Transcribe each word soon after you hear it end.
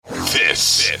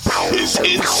This is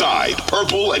Inside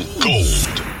Purple and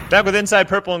Gold. Back with Inside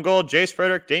Purple and Gold, Jace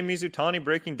Frederick, Dave Mizutani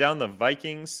breaking down the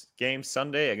Vikings game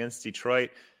Sunday against Detroit.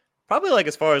 Probably like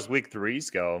as far as week threes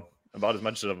go, about as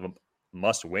much of a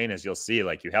must win as you'll see.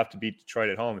 Like you have to beat Detroit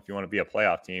at home if you want to be a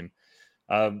playoff team.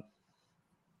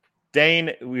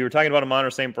 Dane, we were talking about Amon-Ra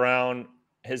St. Brown,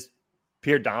 his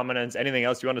pure dominance. Anything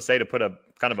else you want to say to put a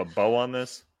kind of a bow on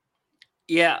this?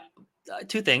 Yeah,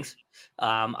 two things.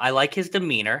 I like his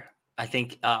demeanor. I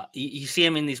think you see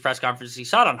him in these press conferences. You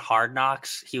saw it on Hard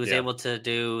Knocks. He was able to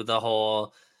do the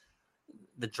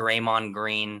Draymond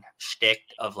Green shtick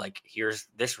of like, here's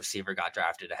this receiver got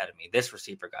drafted ahead of me. This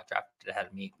receiver got drafted ahead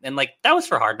of me. And like, that was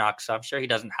for Hard Knocks. So I'm sure he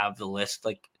doesn't have the list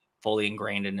like fully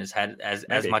ingrained in his head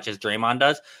as much as Draymond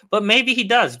does, but maybe he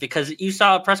does, because you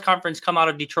saw a press conference come out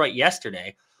of Detroit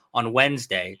yesterday on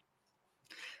Wednesday.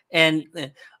 And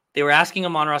they were asking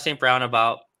Amon-Ra St. Brown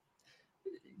about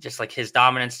just like his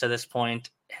dominance to this point.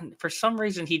 And for some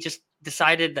reason, he just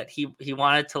decided that he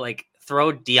wanted to like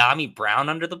throw Dyami Brown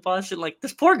under the bus. And like,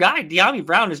 this poor guy, Dyami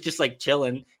Brown, is just like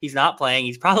chilling. He's not playing.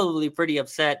 He's probably pretty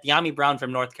upset. Dyami Brown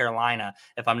from North Carolina,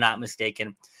 if I'm not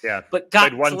mistaken. Yeah. But got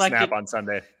played one selected, snap on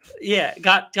Sunday. Yeah.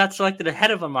 Got selected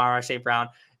ahead of Amon-Ra St. Brown.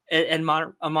 And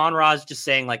Amon-Ra is just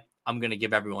saying like, I'm going to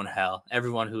give everyone hell.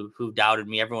 Everyone who doubted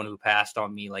me, everyone who passed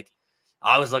on me. Like,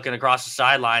 I was looking across the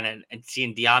sideline and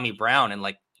seeing Dyami Brown and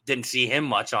like, didn't see him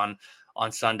much on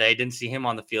Sunday. Didn't see him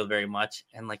on the field very much.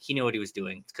 And like, he knew what he was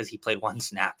doing because he played one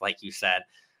snap, like you said.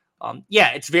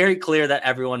 It's very clear that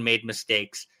everyone made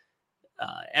mistakes.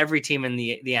 Every team in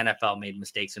the NFL made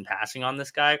mistakes in passing on this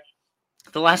guy.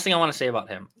 The last thing I want to say about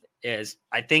him is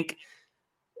I think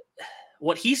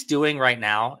what he's doing right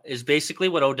now is basically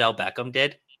what Odell Beckham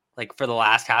did, like for the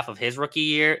last half of his rookie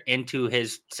year into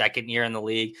his second year in the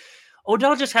league.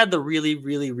 Odell just had the really,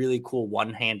 really, really cool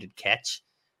one-handed catch.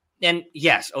 And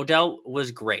yes, Odell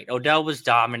was great. Odell was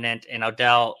dominant, and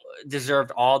Odell deserved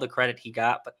all the credit he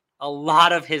got. But a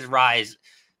lot of his rise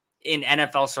in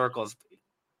NFL circles,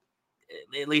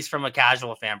 at least from a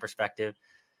casual fan perspective,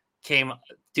 came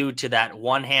due to that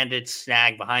one-handed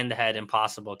snag behind the head,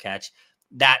 impossible catch.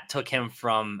 That took him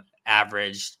from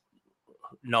average,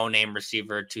 no-name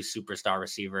receiver to superstar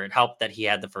receiver. It helped that he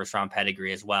had the first-round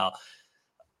pedigree as well.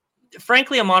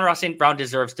 Frankly, Amon-Ra St. Brown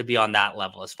deserves to be on that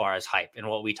level as far as hype and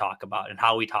what we talk about and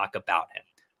how we talk about him.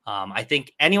 I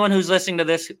think anyone who's listening to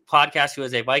this podcast who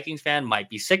is a Vikings fan might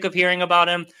be sick of hearing about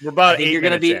him. We're about 8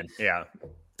 minutes in. Yeah.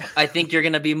 I think you're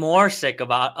going to be more sick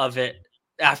of it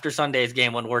after Sunday's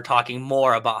game when we're talking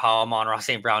more about how Amon-Ra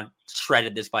St. Brown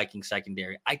shredded this Vikings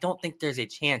secondary. I don't think there's a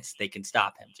chance they can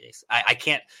stop him, Jace. I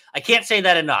can't say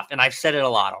that enough, and I've said it a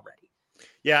lot already.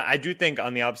 Yeah, I do think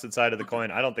on the opposite side of the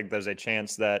coin, I don't think there's a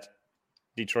chance that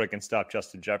Detroit can stop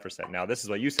Justin Jefferson. Now, this is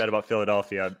what you said about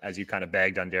Philadelphia as you kind of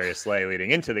bagged on Darius Slay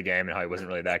leading into the game and how he wasn't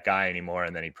really that guy anymore,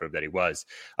 and then he proved that he was.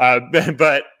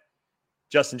 But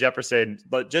Justin Jefferson,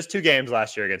 but just 2 games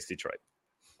last year against Detroit.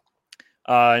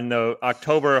 In the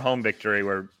October home victory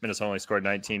where Minnesota only scored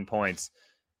 19 points,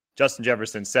 Justin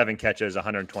Jefferson, 7 catches,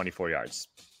 124 yards.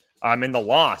 In the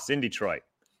loss in Detroit,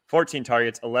 14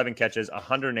 targets, 11 catches,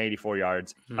 184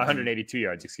 yards, 182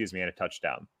 yards, and a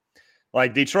touchdown.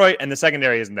 Like Detroit, and the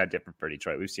secondary isn't that different for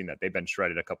Detroit. We've seen that. They've been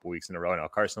shredded a couple weeks in a row now.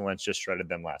 Carson Wentz just shredded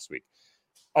them last week.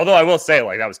 Although I will say,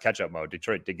 like, that was catch-up mode.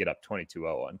 Detroit did get up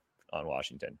 22-0 on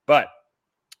Washington. But,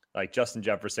 like, Justin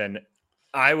Jefferson,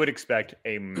 I would expect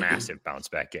a massive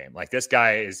bounce-back game. Like, this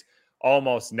guy is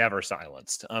almost never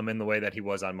silenced in the way that he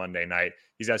was on Monday night.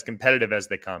 He's as competitive as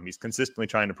they come. He's consistently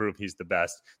trying to prove he's the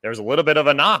best. There's a little bit of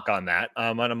a knock on that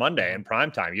on a Monday in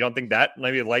primetime. You don't think that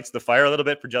maybe lights the fire a little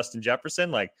bit for Justin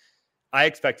Jefferson? Like, I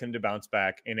expect him to bounce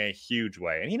back in a huge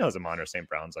way. And he knows Amon-Ra St.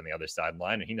 Brown's on the other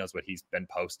sideline, and he knows what he's been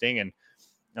posting. And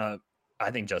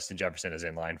I think Justin Jefferson is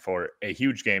in line for a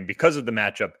huge game because of the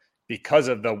matchup, because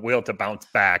of the will to bounce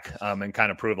back and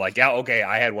kind of prove like, yeah, okay,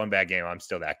 I had one bad game. I'm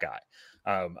still that guy.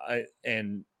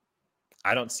 And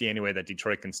I don't see any way that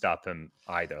Detroit can stop him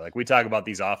either. Like, we talk about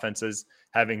these offenses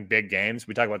having big games.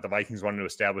 We talk about the Vikings wanting to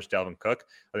establish Dalvin Cook.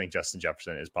 I think Justin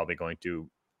Jefferson is probably going to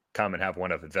come and have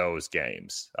one of those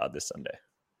games this Sunday.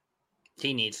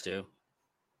 He needs to.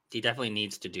 He definitely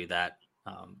needs to do that.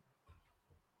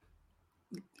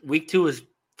 Week 2 is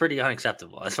pretty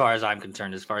unacceptable as far as I'm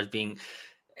concerned, as far as being,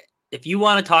 if you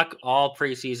want to talk all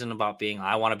preseason about being,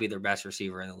 I want to be their best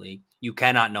receiver in the league, you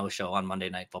cannot no-show on Monday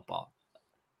Night Football.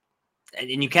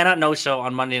 And you cannot no-show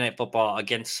on Monday Night Football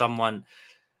against someone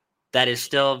that is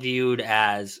still viewed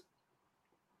as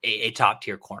a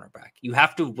top-tier cornerback. You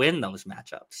have to win those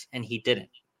matchups, and he didn't.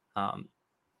 So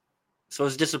it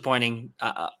was a disappointing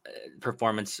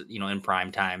performance, in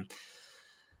prime time.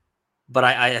 But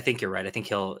I think you're right. I think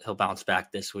he'll bounce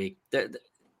back this week.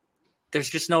 There's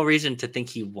just no reason to think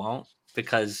he won't,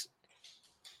 because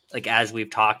like as we've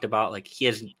talked about, like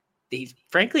he's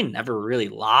frankly never really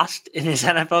lost in his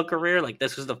NFL career. Like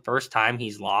this was the first time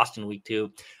he's lost in week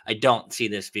 2. I don't see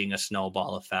this being a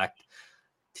snowball effect.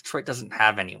 Detroit doesn't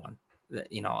have anyone that,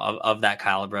 of that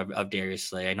caliber of Darius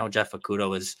Slay. I know Jeff Okudah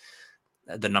was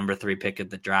the number 3 pick of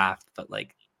the draft, but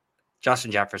like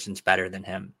Justin Jefferson's better than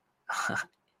him.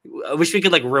 I wish we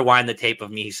could like rewind the tape of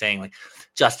me saying like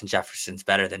Justin Jefferson's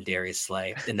better than Darius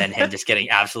Slay, and then him just getting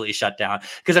absolutely shut down,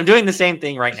 because I'm doing the same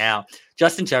thing right now.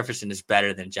 Justin Jefferson is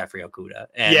better than Jeffrey Okudah.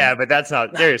 Yeah, but that's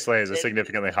not Darius Slay is a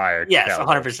significantly higher. Yes,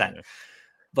 100%.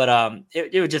 But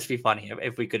it would just be funny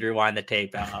if we could rewind the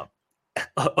tape.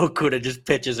 Okudah just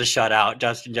pitches a shutout.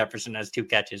 Justin Jefferson has 2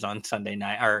 catches on Sunday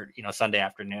night or Sunday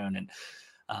afternoon, and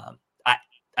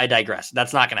I digress.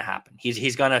 That's not going to happen.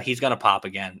 He's gonna pop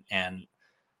again, and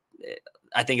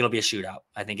I think it'll be a shootout.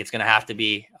 I think it's going to have to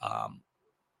be.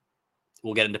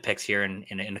 We'll get into picks here in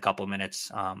a couple of minutes,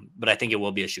 but I think it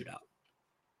will be a shootout.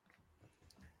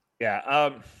 Yeah,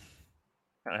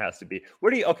 kind of has to be.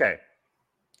 Okay.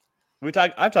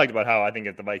 I've talked about how I think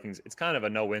if the Vikings, it's kind of a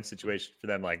no-win situation for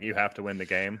them. Like you have to win the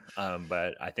game,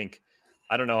 but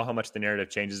I don't know how much the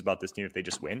narrative changes about this team if they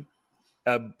just win.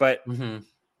 But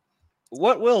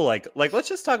what will like let's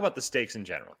just talk about the stakes in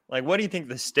general. Like, what do you think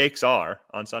the stakes are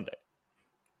on Sunday?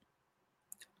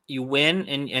 You win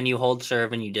and you hold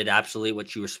serve and you did absolutely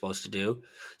what you were supposed to do.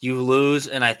 You lose,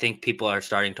 and I think people are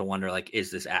starting to wonder, like,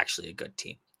 is this actually a good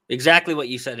team? Exactly what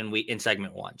you said in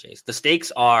segment 1, Jace. The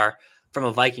stakes are, from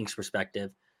a Vikings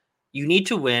perspective, you need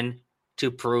to win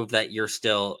to prove that you're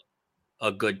still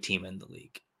a good team in the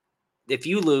league. If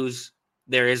you lose,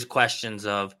 there is questions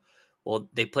of, well,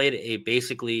 they played a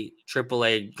basically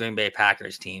AAA Green Bay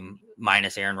Packers team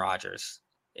minus Aaron Rodgers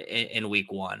in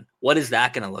week 1. What is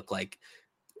that going to look like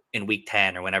in week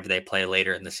 10 or whenever they play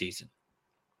later in the season?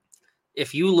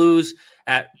 If you lose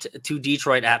to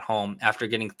Detroit at home after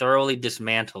getting thoroughly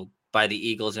dismantled by the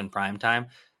Eagles in primetime,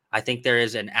 I think there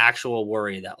is an actual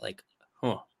worry that like,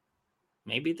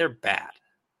 maybe they're bad.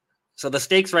 So the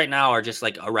stakes right now are just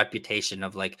like a reputation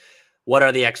of like, what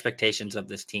are the expectations of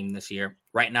this team this year?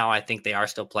 Right now, I think they are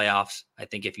still playoffs. I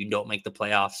think if you don't make the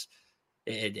playoffs,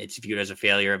 it's viewed as a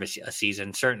failure of a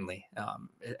season, certainly.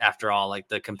 After all, like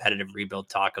the competitive rebuild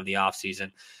talk of the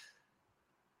offseason.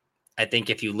 I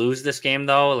think if you lose this game,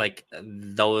 though, like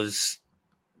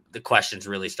the questions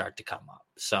really start to come up.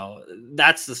 So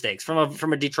that's the stakes.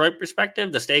 From a Detroit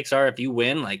perspective, the stakes are if you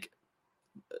win, like,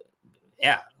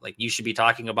 yeah, like you should be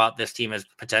talking about this team as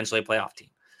potentially a playoff team.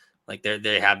 Like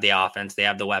they have the offense, they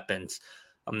have the weapons.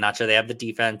 I'm not sure they have the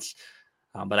defense,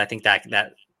 but I think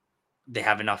that they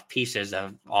have enough pieces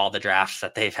of all the drafts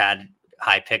that they've had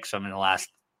high picks from in the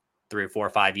last 3 or 4 or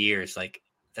 5 years, like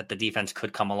that the defense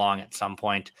could come along at some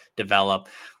point, develop.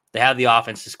 They have the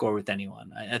offense to score with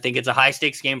anyone. I think it's a high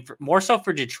stakes game, more so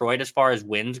for Detroit as far as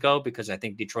wins go, because I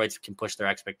think Detroit can push their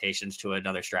expectations to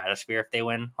another stratosphere if they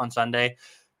win on Sunday.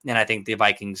 And I think the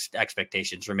Vikings'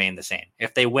 expectations remain the same.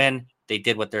 If they win, they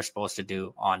did what they're supposed to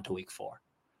do on to week 4.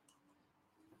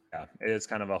 Yeah, it is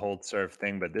kind of a hold serve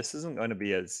thing, but this isn't going to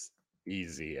be as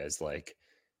easy as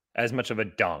much of a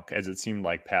dunk as it seemed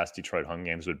like past Detroit home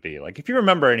games would be. Like if you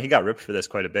remember, and he got ripped for this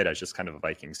quite a bit as just kind of a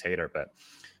Vikings hater, but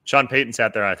Sean Payton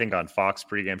sat there, I think, on Fox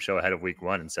pregame show ahead of week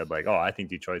 1 and said like, I think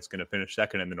Detroit's going to finish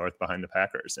second in the North behind the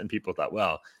Packers. And people thought,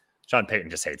 well, Sean Payton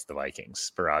just hates the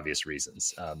Vikings for obvious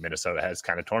reasons. Minnesota has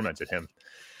kind of tormented him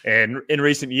in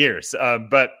recent years.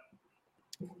 But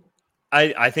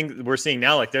I think we're seeing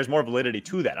now, like, there's more validity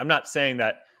to that. I'm not saying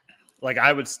that, like,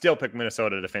 I would still pick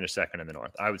Minnesota to finish second in the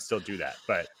North. I would still do that.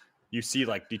 But you see,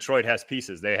 like, Detroit has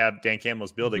pieces. They have Dan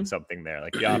Campbell's building something there.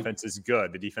 Like, the offense is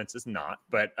good. The defense is not.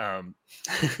 But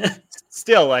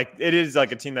still, like, it is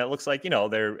like a team that looks like,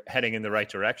 they're heading in the right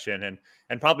direction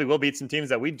and probably will beat some teams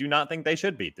that we do not think they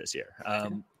should beat this year.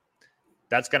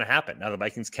 That's going to happen. Now, the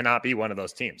Vikings cannot be one of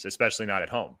those teams, especially not at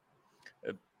home.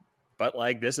 But,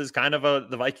 like, this is kind of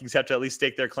the Vikings have to at least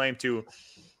stake their claim to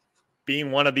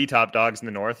being one of the top dogs in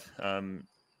the North.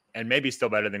 And maybe still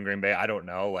better than Green Bay. I don't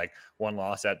know. Like, one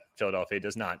loss at Philadelphia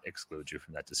does not exclude you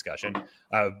from that discussion.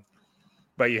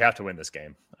 But you have to win this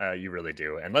game. You really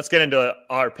do. And let's get into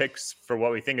our picks for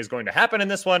what we think is going to happen in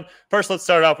this one. First, let's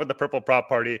start off with the Purple Prop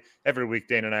Party. Every week,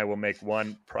 Dane and I will make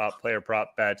one player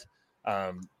prop bet,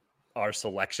 our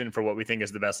selection for what we think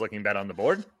is the best looking bet on the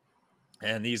board.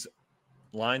 And these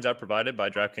lines are provided by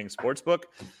DraftKings Sportsbook.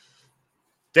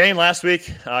 Dane, last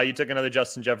week, you took another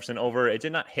Justin Jefferson over. It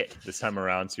did not hit this time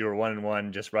around, so you were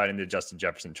 1-1, just riding the Justin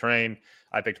Jefferson train.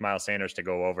 I picked Miles Sanders to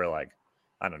go over. Like,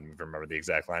 I don't even remember the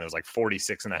exact line. It was like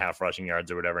 46.5 rushing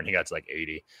yards or whatever, and he got to like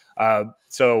 80.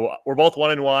 So we're both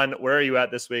 1-1. Where are you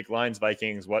at this week? Lions,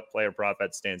 Vikings. What player prop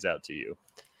bet stands out to you?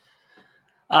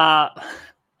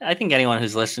 I think anyone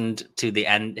who's listened to the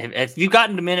end, if you've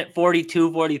gotten to minute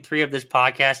 42, 43 of this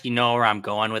podcast, you know where I'm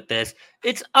going with this.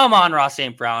 It's Amon-Ra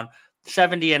St. Brown,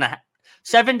 70 and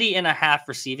a half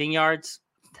receiving yards.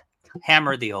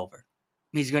 Hammer the over.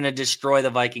 He's going to destroy the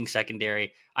Vikings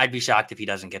secondary. I'd be shocked if he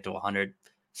doesn't get to 100.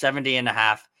 70 and a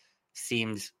half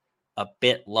seems a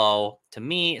bit low to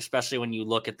me, especially when you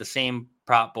look at the same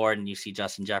prop board and you see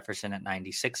Justin Jefferson at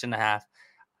 96 and a half.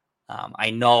 I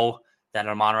know that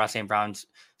Amon-Ra St. Brown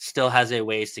still has a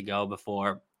ways to go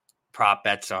before prop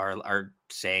bets are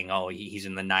saying, oh, he's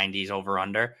in the 90s over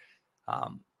under.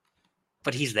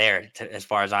 But he's there as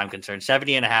far as I'm concerned.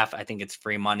 70 and a half, I think it's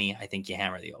free money. I think you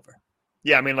hammer the over.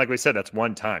 Yeah, I mean, like we said, that's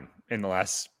one time in the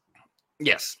last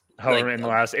yes, however, in the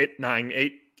last 8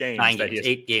 games.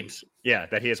 8 games. Yeah,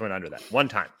 that he has went under that one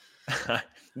time.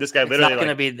 This guy literally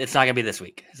it's not gonna be this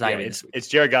week. It's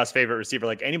Jared Goff's favorite receiver.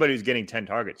 Like anybody who's getting 10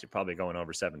 targets, you're probably going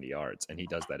over 70 yards, and he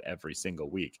does that every single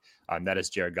week. That is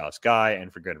Jared Goff's guy,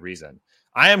 and for good reason.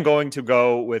 I am going to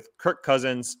go with Kirk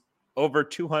Cousins over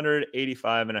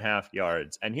 285.5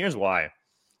 yards, and here's why.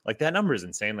 Like that number is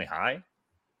insanely high.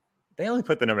 They only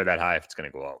put the number that high if it's going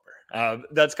to go over.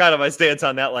 That's kind of my stance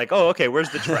on that. Like, oh, okay, where's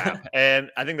the trap? And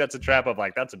I think that's a trap of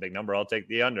like, that's a big number. I'll take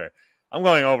the under. I'm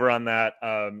going over on that.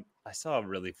 I saw a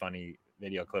really funny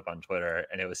video clip on Twitter,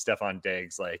 and it was Stefon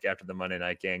Diggs, like after the Monday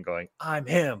night game going, I'm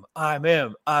him.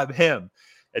 And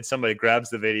somebody grabs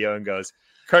the video and goes,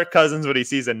 Kirk Cousins when he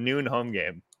sees a noon home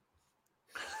game.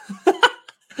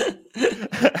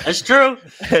 That's true.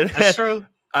 That's true.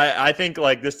 I think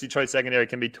like this Detroit secondary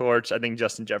can be torched. I think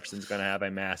Justin Jefferson's going to have a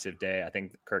massive day. I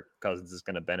think Kirk Cousins is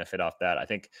going to benefit off that. I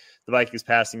think the Vikings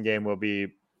passing game will be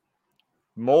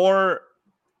more.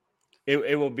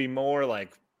 It will be more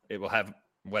like it will have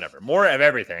more of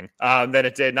everything than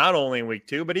it did not only in week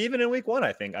 2, but even in week 1.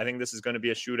 I think this is going to be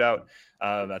a shootout.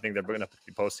 I think they're going to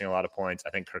be posting a lot of points. I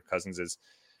think Kirk Cousins is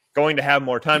going to have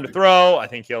more time to throw. I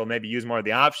think he'll maybe use more of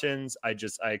the options. I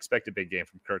expect a big game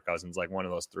from Kirk Cousins, like one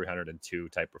of those 302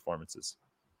 type performances.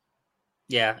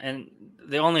 Yeah, and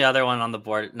the only other one on the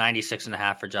board,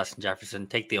 96.5 for Justin Jefferson.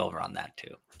 Take the over on that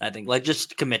too. I think like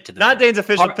just commit to the not Dane's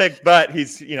official pick, but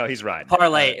he's riding.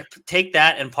 Parlay, take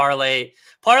that and parlay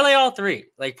all three.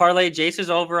 Like parlay Jace's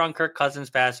over on Kirk Cousins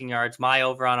passing yards, my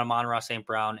over on Amon-Ra St.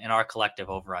 Brown, and our collective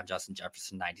over on Justin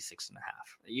Jefferson 96.5.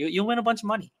 You'll win a bunch of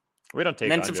money. We don't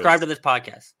take and then unders. Subscribe to this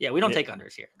podcast. Yeah, we don't take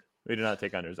unders here. We do not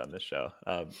take unders on this show.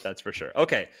 That's for sure.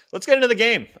 Okay, let's get into the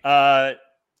game.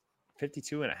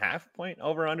 52.5 point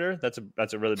over under. That's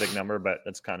a really big number, but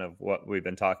that's kind of what we've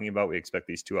been talking about. We expect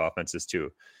these two offenses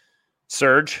to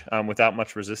surge without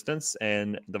much resistance,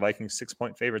 and the Vikings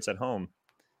 6-point favorites at home,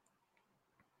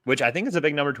 which I think is a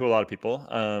big number to a lot of people.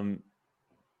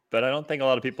 But I don't think a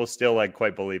lot of people still like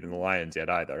quite believe in the Lions yet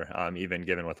either, even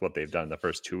given with what they've done the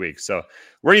first 2 weeks. So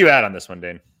where are you at on this one,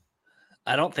 Dane?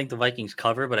 I don't think the Vikings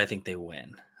cover, but I think they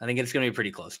win. I think it's going to be a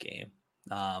pretty close game.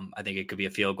 I think it could be a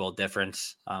field goal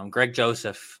difference. Greg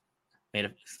Joseph made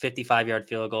a 55-yard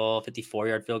field goal,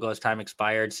 54-yard field goal as time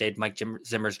expired, saved Mike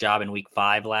Zimmer's job in week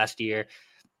 5 last year.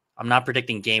 I'm not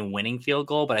predicting game-winning field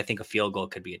goal, but I think a field goal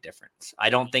could be a difference.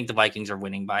 I don't think the Vikings are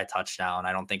winning by a touchdown.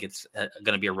 I don't think it's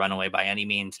going to be a runaway by any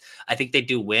means. I think they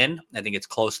do win. I think it's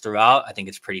close throughout. I think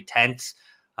it's pretty tense,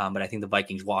 but I think the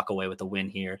Vikings walk away with a win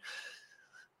here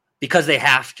because they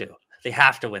have to. They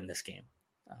have to win this game,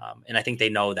 and I think they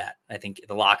know that. I think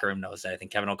the locker room knows that. I think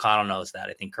Kevin O'Connell knows that.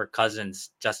 I think Kirk Cousins,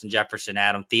 Justin Jefferson,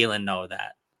 Adam Thielen know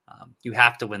that. You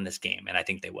have to win this game, and I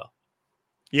think they will.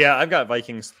 Yeah, I've got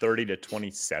Vikings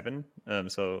 30-27.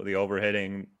 So the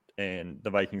overhitting and the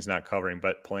Vikings not covering,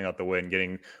 but pulling out the win,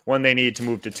 getting one they need to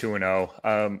move to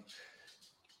 2-0.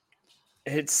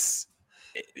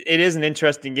 It is an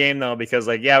interesting game though, because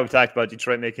we talked about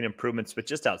Detroit making improvements, but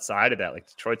just outside of that, like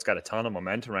Detroit's got a ton of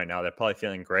momentum right now. They're probably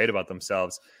feeling great about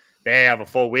themselves. They have a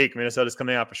full week. Minnesota's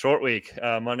coming off a short week.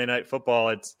 Monday Night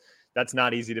Football. That's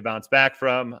not easy to bounce back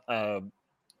from.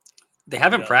 They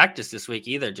haven't practiced this week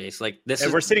either, Jace.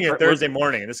 We're sitting here Thursday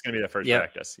morning, and this is going to be the first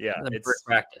practice. Yeah, it's first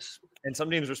practice. And some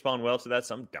teams respond well to that,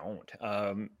 some don't.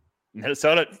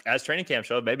 Minnesota, as training camp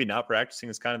showed, maybe not practicing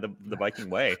is kind of the Viking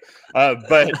way.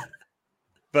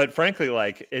 But frankly,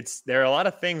 there are a lot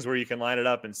of things where you can line it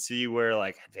up and see where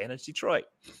advantage Detroit.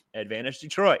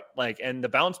 And the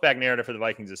bounce back narrative for the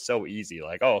Vikings is so easy.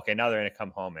 Now they're going to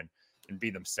come home and and be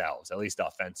themselves, at least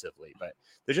offensively. But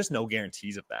there's just no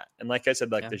guarantees of that. And like I said,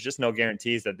 there's just no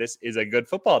guarantees that this is a good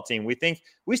football team. We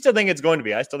still think it's going to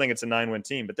be. I still think it's a 9-win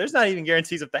team, but there's not even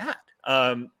guarantees of that.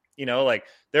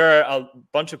 There are a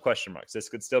bunch of question marks. This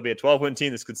could still be a 12-win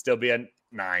team. This could still be a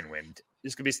 9-win.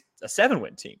 This could be a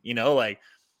 7-win team.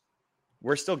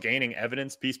 We're still gaining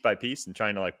evidence piece by piece and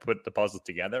trying to put the puzzle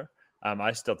together.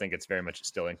 I still think it's very much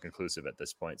still inconclusive at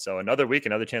this point. So another week,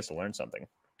 another chance to learn something.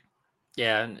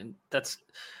 Yeah, and that's,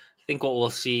 I think, what we'll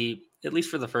see, at least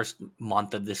for the first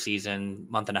month of the season,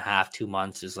 month and a half, 2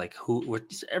 months, is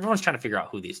everyone's trying to figure out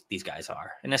who these guys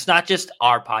are. And it's not just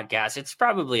our podcast. It's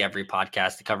probably every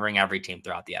podcast covering every team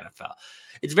throughout the NFL.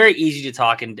 It's very easy to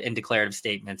talk in declarative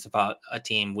statements about a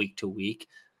team week to week.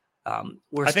 I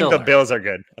think the Bills are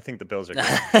good.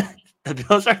 The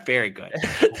Bills are very good.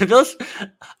 The Bills,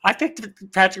 I picked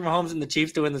Patrick Mahomes and the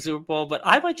Chiefs to win the Super Bowl, but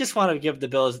I might just want to give the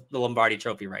Bills the Lombardi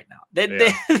Trophy right now.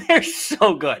 They're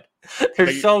so good.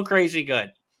 They're so crazy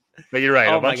good. But you're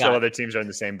right. A bunch of other teams are in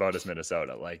the same boat as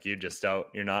Minnesota.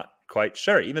 You're not quite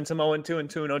sure. Even some 0-2 and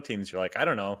 2-0 teams, you're like, I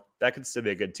don't know. That could still be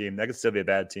a good team. That could still be a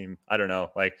bad team. I don't know.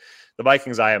 The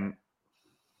Vikings,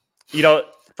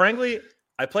 frankly,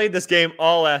 I played this game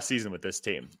all last season with this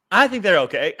team. I think they're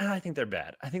okay. I think they're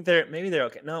bad. I think maybe they're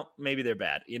okay. No, maybe they're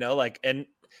bad. And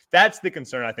that's the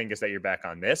concern, I think, is that you're back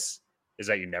on this, is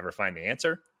that you never find the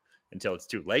answer until it's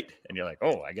too late. And you're like,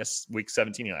 oh, I guess week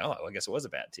 17, you're like, oh, I guess it was a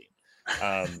bad team.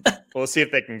 We'll see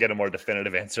if they can get a more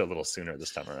definitive answer a little sooner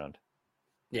this time around.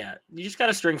 Yeah, you just got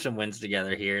to string some wins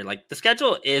together here. The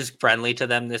schedule is friendly to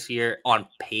them this year on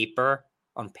paper.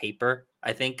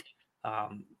 I think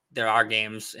there are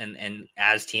games, and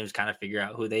as teams kind of figure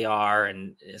out who they are,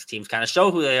 and as teams kind of show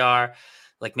who they are,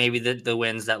 maybe the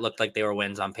wins that looked like they were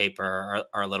wins on paper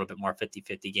are a little bit more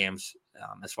 50-50 games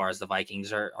as far as the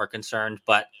Vikings are concerned.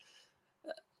 But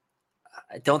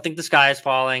I don't think the sky is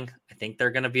falling. I think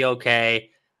they're going to be okay.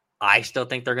 I still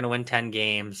think they're going to win 10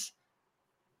 games.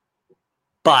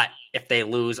 But if they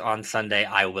lose on Sunday,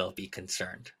 I will be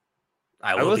concerned.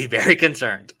 I will be very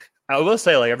concerned. I will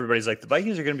say, everybody's like, the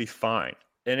Vikings are going to be fine.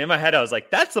 And in my head, I was like,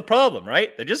 that's the problem,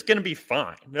 right? They're just going to be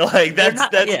fine. That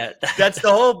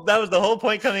was the whole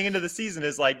point coming into the season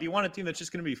is do you want a team that's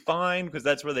just going to be fine? Because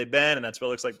that's where they've been and that's where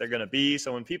it looks like they're going to be.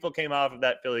 So when people came off of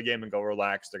that Philly game and go,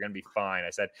 relax, they're going to be fine.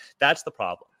 I said, that's the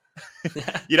problem.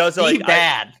 Be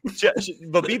bad.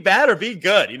 But be bad or be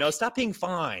good. Stop being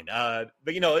fine.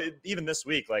 But even this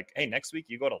week, hey, next week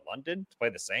you go to London to play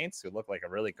the Saints, who look like a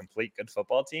really complete good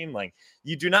football team.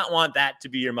 You do not want that to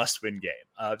be your must-win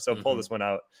game. So pull this one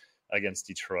out against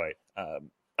Detroit. All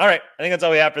right, I think that's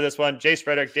all we have for this one. Jace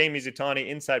Frederick, Dane Mizutani,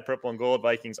 Inside Purple and Gold,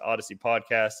 Vikings Odyssey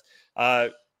podcast.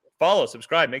 Follow,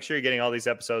 subscribe. Make sure you're getting all these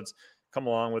episodes. Come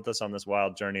along with us on this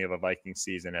wild journey of a Viking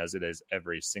season, as it is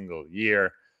every single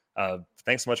year.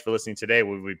 Thanks so much for listening today.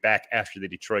 We'll be back after the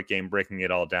Detroit game, breaking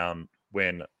it all down,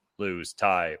 win, lose,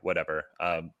 tie, whatever.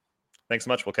 Thanks so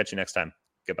much. We'll catch you next time.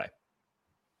 Goodbye.